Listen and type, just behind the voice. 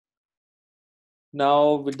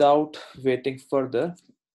Now, without waiting further,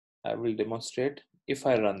 I will demonstrate if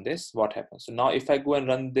I run this, what happens. So now if I go and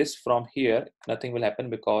run this from here, nothing will happen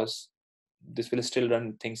because this will still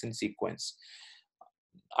run things in sequence.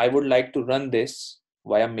 I would like to run this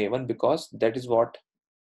via Maven because that is what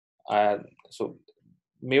so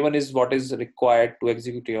Maven is what is required to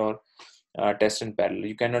execute your test in parallel.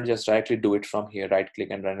 You cannot just directly do it from here, right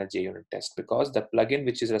click and run a JUnit test, because the plugin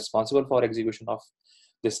which is responsible for execution of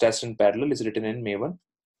this test in parallel is written in Maven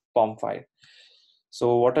POM file.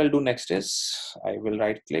 So what I'll do next is I will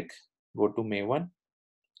right click, go to Maven,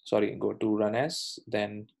 go to run as,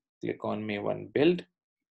 then click on Maven build.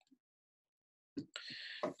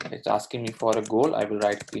 It's asking me for a goal. I will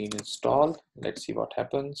write clean install. Let's see what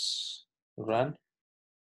happens. Run,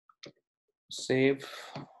 save.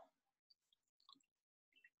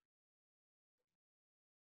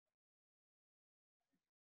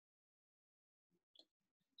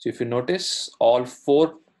 So if you notice, all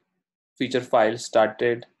 4 feature files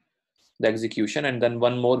started the execution, and then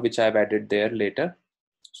one more which I've added there later.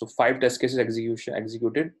 So 5 test cases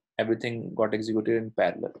executed, everything got executed in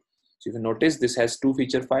parallel. So if you notice, this has 2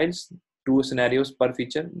 feature files, 2 scenarios per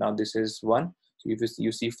feature. Now this is 1. So if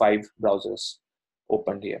you see 5 browsers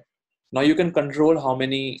opened here. Now you can control how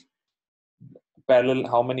many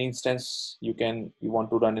instances you want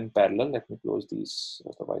to run in parallel. Let me close these,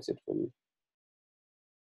 otherwise it will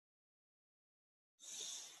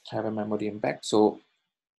have a memory impact. So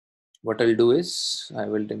what I'll do is I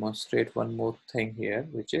will demonstrate one more thing here,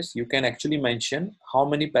 which is you can actually mention how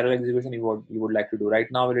many parallel execution you would like to do.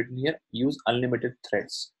 Right now written here, use unlimited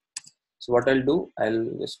threads. So what I'll do, I'll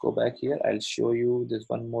just go back here. I'll show you this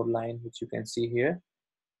one more line which you can see here,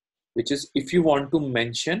 which is if you want to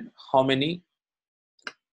mention how many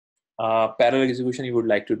parallel execution you would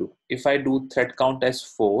like to do. If I do thread count as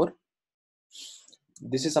 4,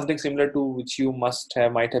 this is something similar to which you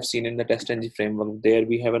might have seen in the TestNG framework. There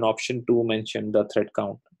we have an option to mention the thread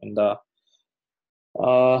count in the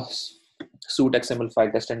suit XML file,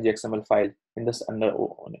 TestNG XML file in this under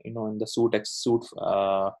in the suit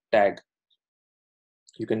tag.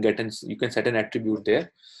 You can set an attribute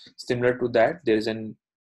there. Similar to that, there is an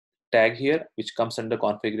tag here which comes under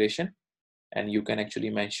configuration, and you can actually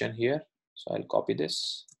mention here. So I'll copy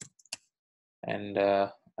this, and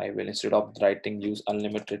I will, instead of writing use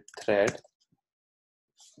unlimited thread,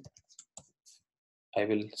 I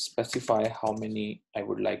will specify how many I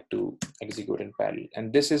would like to execute in parallel.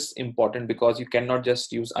 And this is important because you cannot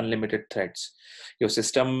just use unlimited threads. Your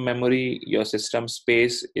system memory, your system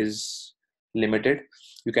space is limited.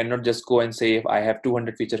 You cannot just go and say, if I have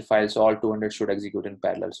 200 feature files, all 200 should execute in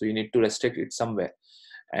parallel. So you need to restrict it somewhere.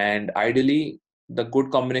 And ideally, the good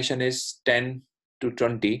combination is 10 to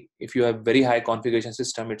 20. If you have very high configuration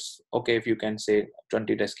system, it's okay if you can say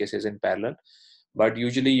 20 test cases in parallel, but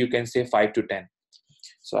usually you can say 5 to 10.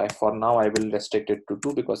 So for now, I will restrict it to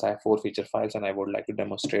 2 because I have 4 feature files and I would like to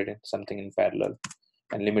demonstrate something in parallel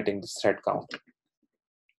and limiting this thread count.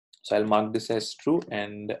 So I'll mark this as true.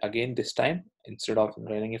 And again, this time, instead of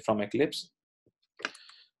running it from Eclipse,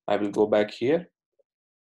 I will go back here.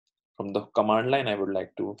 From the command line, I would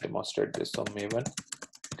like to demonstrate this. So Maven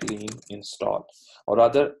clean install, or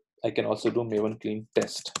rather, I can also do Maven clean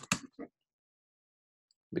test,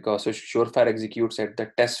 because Surefire executes at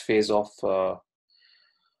the test phase of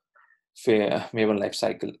Maven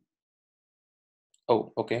lifecycle.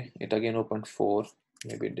 Oh, okay. It again opened 4.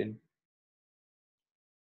 Maybe it didn't.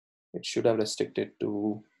 It should have restricted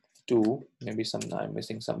to 2. Maybe I'm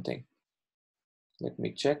missing something. Let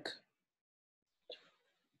me check.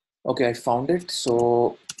 Okay, I found it.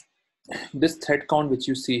 So this thread count which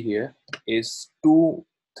you see here is 2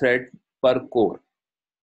 thread per core.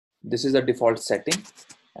 This is the default setting.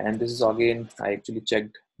 And this is again, I actually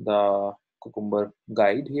checked the Cucumber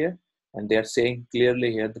guide here, and they are saying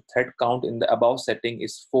clearly here the thread count in the above setting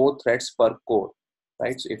is 4 threads per core,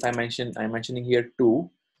 right? So if I'm mentioning here 2,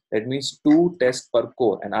 that means 2 tests per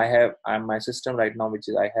core, and my system right now, which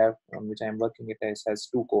I'm working, it has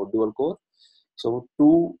 2 core, dual core, so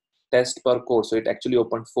 2 tests per core. So it actually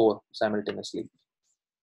opened 4 simultaneously.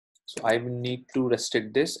 So I will need to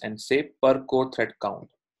restrict this and say per core thread count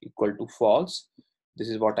equal to false. This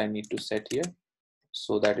is what I need to set here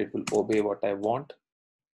so that it will obey what I want.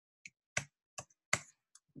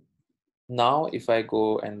 Now, if I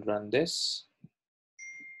go and run this,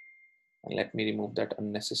 and let me remove that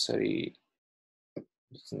unnecessary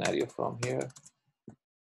scenario from here.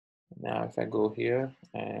 Now, if I go here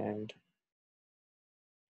and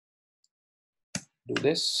do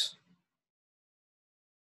this,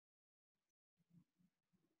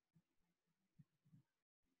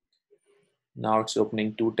 Now it's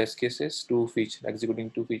opening two test cases,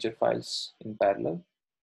 executing two feature files in parallel.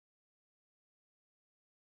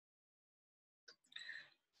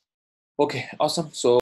 Okay, awesome. So